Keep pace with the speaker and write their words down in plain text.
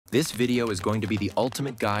This video is going to be the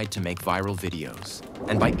ultimate guide to make viral videos.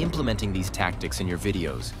 And by implementing these tactics in your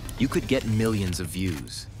videos, you could get millions of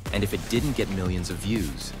views. And if it didn't get millions of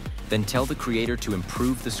views, then tell the creator to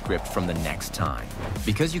improve the script from the next time.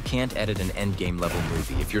 Because you can't edit an endgame level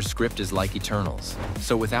movie if your script is like Eternals.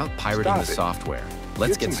 So without pirating the software,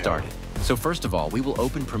 let's get started. So first of all, we will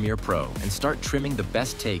open Premiere Pro and start trimming the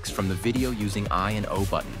best takes from the video using I and O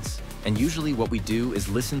buttons. And usually what we do is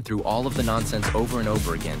listen through all of the nonsense over and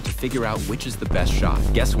over again to figure out which is the best shot.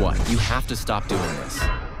 Guess what? You have to stop doing this.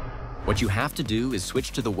 What you have to do is switch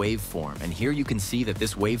to the waveform, and here you can see that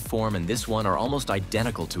this waveform and this one are almost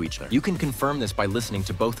identical to each other. You can confirm this by listening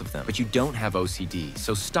to both of them, but you don't have OCD,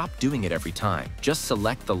 so stop doing it every time. Just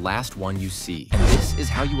select the last one you see. And this is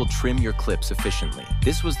how you will trim your clips efficiently.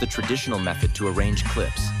 This was the traditional method to arrange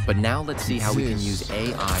clips, but now let's see how we can use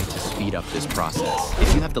AI to speed up this process.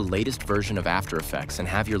 If you have the latest version of After Effects and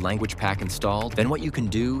have your language pack installed, then what you can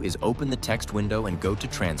do is open the text window and go to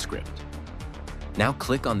Transcript. Now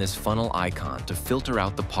click on this funnel icon to filter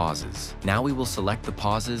out the pauses. Now we will select the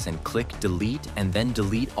pauses and click Delete and then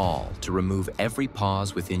Delete All to remove every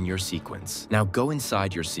pause within your sequence. Now go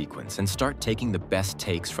inside your sequence and start taking the best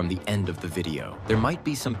takes from the end of the video. There might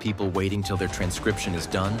be some people waiting till their transcription is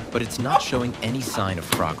done, but it's not showing any sign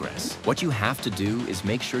of progress. What you have to do is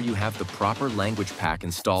make sure you have the proper language pack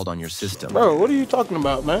installed on your system. Bro, what are you talking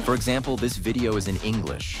about, man? For example, this video is in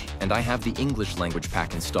English, and I have the English language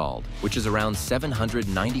pack installed, which is around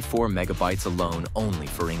 794 megabytes alone only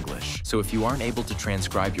for English. So if you aren't able to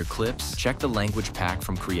transcribe your clips, check the language pack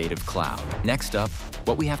from Creative Cloud. Next up,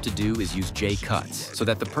 what we have to do is use J-cuts so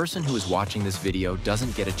that the person who is watching this video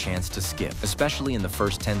doesn't get a chance to skip, especially in the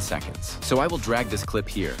first 10 seconds. So I will drag this clip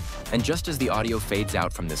here, and just as the audio fades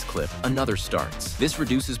out from this clip, another starts. This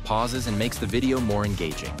reduces pauses and makes the video more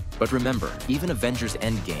engaging. But remember, even Avengers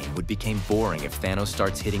Endgame would become boring if Thanos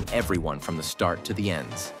starts hitting everyone from the start to the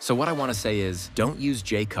ends. So what I want to say is, don't use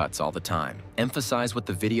J-cuts all the time. Emphasize what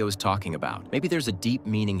the video is talking about. Maybe there's a deep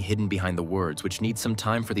meaning hidden behind the words which needs some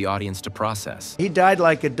time for the audience to process. He died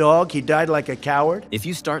like a dog, he died like a coward. If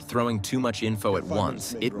you start throwing too much info at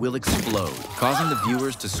once, it will explode, causing the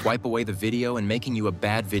viewers to swipe away the video and making you a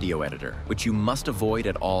bad video editor, which you must avoid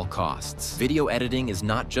at all costs. Video editing is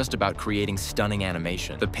not just about creating stunning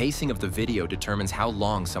animation. The pacing of the video determines how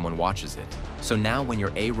long someone watches it. So now when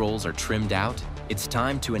your A-rolls are trimmed out, it's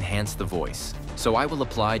time to enhance the voice. So I will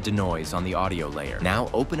apply denoise on the audio layer. Now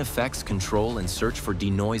open Effects Control and search for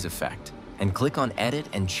Denoise Effect, and click on Edit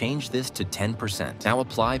and change this to 10%. Now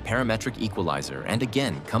apply Parametric Equalizer, and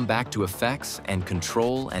again, come back to Effects and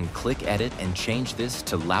Control and click Edit and change this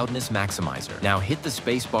to Loudness Maximizer. Now hit the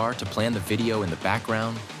spacebar to plan the video in the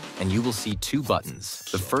background, and you will see two buttons.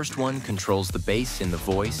 The first one controls the bass in the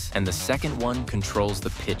voice, and the second one controls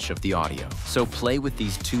the pitch of the audio. So play with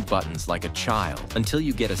these two buttons like a child until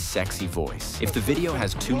you get a sexy voice. If the video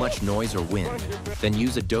has too much noise or wind, then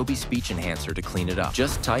use Adobe Speech Enhancer to clean it up.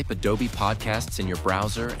 Just type Adobe Podcasts in your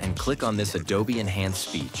browser and click on this Adobe Enhanced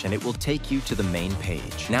Speech, and it will take you to the main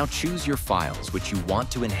page. Now choose your files which you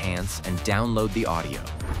want to enhance and download the audio.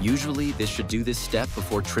 Usually, this should do this step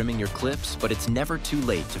before trimming your clips, but it's never too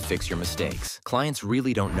late to fix your mistakes. Clients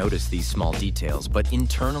really don't notice these small details, but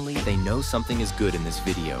internally they know something is good in this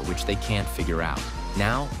video which they can't figure out.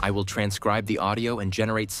 Now, I will transcribe the audio and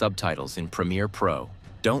generate subtitles in Premiere Pro.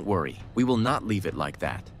 Don't worry, we will not leave it like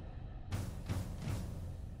that.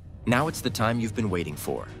 Now it's the time you've been waiting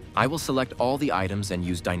for. I will select all the items and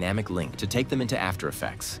use Dynamic Link to take them into After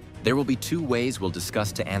Effects. There will be two ways we'll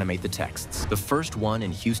discuss to animate the texts. The first one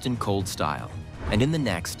in Houston Cold style, and in the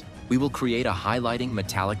next, we will create a highlighting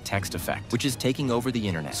metallic text effect, which is taking over the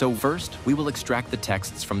internet. So first, we will extract the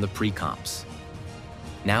texts from the pre-comps.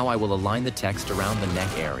 Now I will align the text around the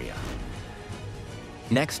neck area.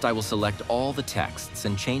 Next, I will select all the texts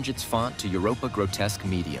and change its font to Europa Grotesque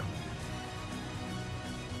Medium.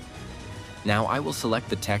 Now I will select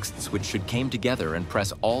the texts which should came together and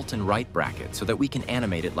press Alt and right bracket so that we can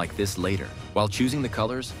animate it like this later. While choosing the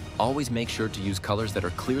colors, always make sure to use colors that are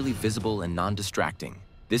clearly visible and non-distracting.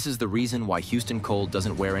 This is the reason why Houston Cold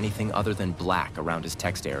doesn't wear anything other than black around his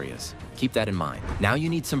text areas. Keep that in mind. Now you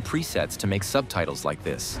need some presets to make subtitles like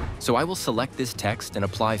this. So I will select this text and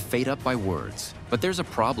apply Fade Up by Words. But there's a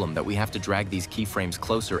problem that we have to drag these keyframes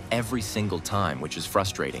closer every single time, which is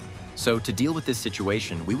frustrating. So to deal with this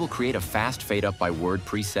situation, we will create a fast Fade Up by Word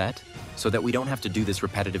preset so that we don't have to do this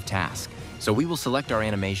repetitive task. So we will select our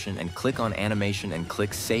animation and click on Animation and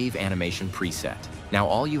click Save Animation Preset. Now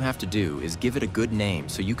all you have to do is give it a good name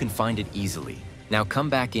so you can find it easily. Now come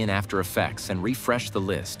back in After Effects and refresh the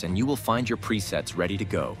list and you will find your presets ready to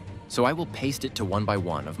go. So I will paste it to one by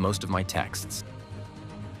one of most of my texts.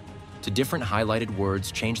 To different highlighted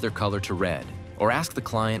words, change their color to red. Or ask the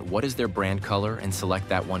client what is their brand color and select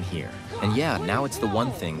that one here. And yeah, now it's the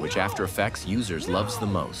one thing which After Effects users loves the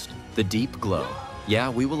most, the deep glow. Yeah,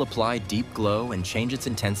 we will apply deep glow and change its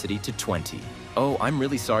intensity to 20. Oh, I'm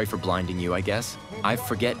really sorry for blinding you, I guess. I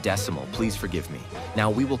forget decimal, please forgive me. Now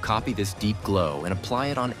we will copy this deep glow and apply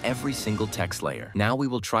it on every single text layer. Now we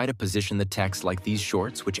will try to position the text like these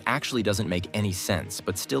shorts, which actually doesn't make any sense,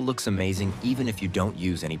 but still looks amazing even if you don't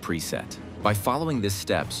use any preset. By following these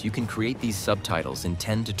steps, you can create these subtitles in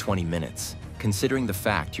 10 to 20 minutes, considering the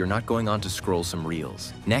fact you're not going on to scroll some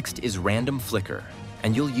reels. Next is random flicker,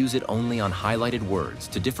 and you'll use it only on highlighted words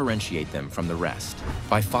to differentiate them from the rest.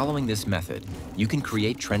 By following this method, you can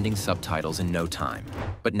create trending subtitles in no time.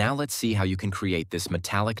 But now let's see how you can create this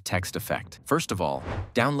metallic text effect. First of all,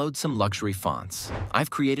 download some luxury fonts. I've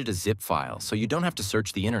created a zip file so you don't have to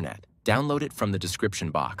search the internet. Download it from the description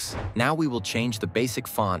box. Now we will change the basic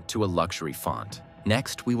font to a luxury font.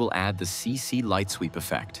 Next, we will add the CC light sweep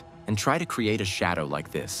effect and try to create a shadow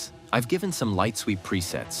like this. I've given some light sweep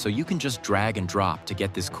presets so you can just drag and drop to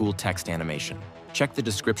get this cool text animation. Check the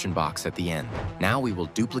description box at the end. Now we will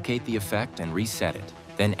duplicate the effect and reset it.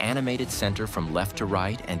 Then animate it center from left to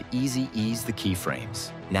right and easy ease the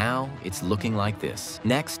keyframes. Now it's looking like this.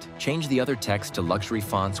 Next, change the other text to luxury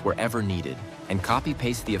fonts wherever needed and copy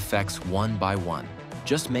paste the effects one by one.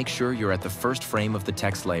 Just make sure you're at the first frame of the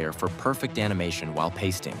text layer for perfect animation while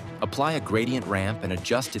pasting. Apply a gradient ramp and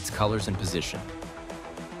adjust its colors and position.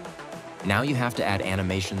 Now you have to add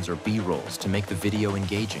animations or B-rolls to make the video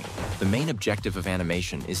engaging. The main objective of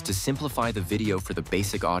animation is to simplify the video for the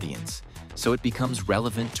basic audience, so it becomes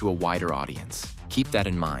relevant to a wider audience. Keep that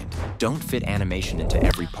in mind. Don't fit animation into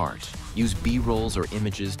every part. Use B-rolls or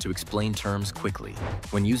images to explain terms quickly.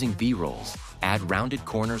 When using B-rolls, add rounded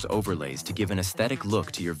corners overlays to give an aesthetic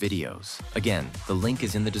look to your videos. Again, the link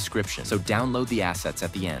is in the description, so download the assets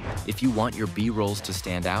at the end. If you want your B-rolls to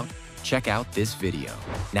stand out, check out this video.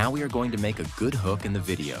 Now we are going to make a good hook in the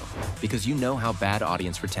video, because you know how bad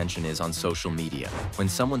audience retention is on social media. When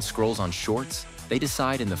someone scrolls on shorts, they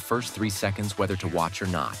decide in the first 3 seconds whether to watch or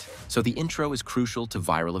not. So the intro is crucial to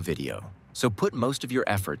viral a video. So put most of your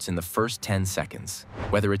efforts in the first 10 seconds,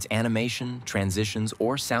 whether it's animation, transitions,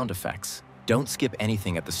 or sound effects. Don't skip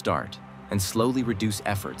anything at the start, and slowly reduce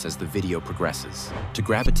efforts as the video progresses. To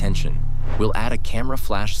grab attention, we'll add a camera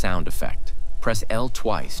flash sound effect. Press L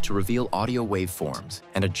twice to reveal audio waveforms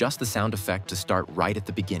and adjust the sound effect to start right at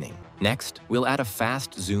the beginning. Next, we'll add a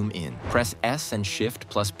fast zoom in. Press S and Shift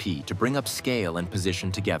plus P to bring up scale and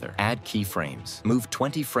position together. Add keyframes. Move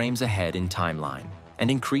 20 frames ahead in timeline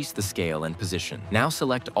and increase the scale and position. Now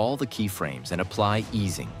select all the keyframes and apply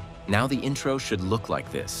easing. Now the intro should look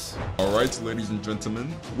like this. Alright, ladies and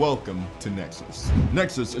gentlemen, welcome to Nexus.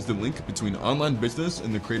 Nexus is the link between online business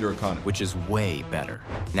and the creator economy, Which is way better.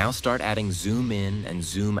 Now start adding zoom in and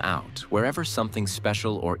zoom out wherever something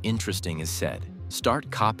special or interesting is said. Start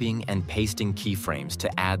copying and pasting keyframes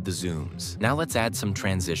to add the zooms. Now let's add some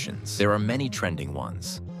transitions. There are many trending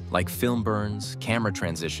ones, like film burns, camera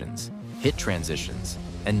transitions, hit transitions,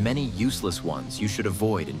 and many useless ones you should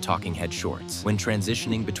avoid in talking head shorts. When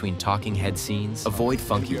transitioning between talking head scenes, avoid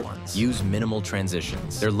funky ones. Use minimal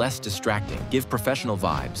transitions. They're less distracting, give professional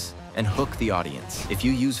vibes, and hook the audience. If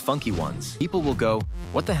you use funky ones, people will go,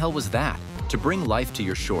 "What the hell was that?" To bring life to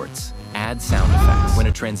your shorts, add sound effects. When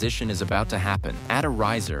a transition is about to happen, add a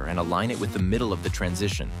riser and align it with the middle of the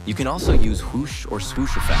transition. You can also use whoosh or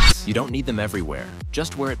swoosh effects. You don't need them everywhere,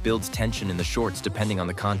 just where it builds tension in the shorts depending on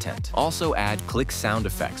the content. Also add click sound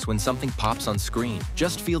effects when something pops on screen.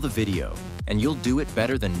 Just feel the video, and you'll do it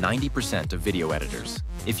better than 90% of video editors.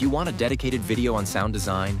 If you want a dedicated video on sound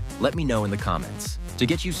design, let me know in the comments. To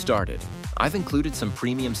get you started, I've included some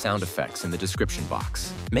premium sound effects in the description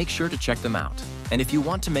box. Make sure to check them out. And if you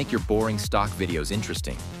want to make your boring stock videos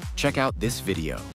interesting, check out this video.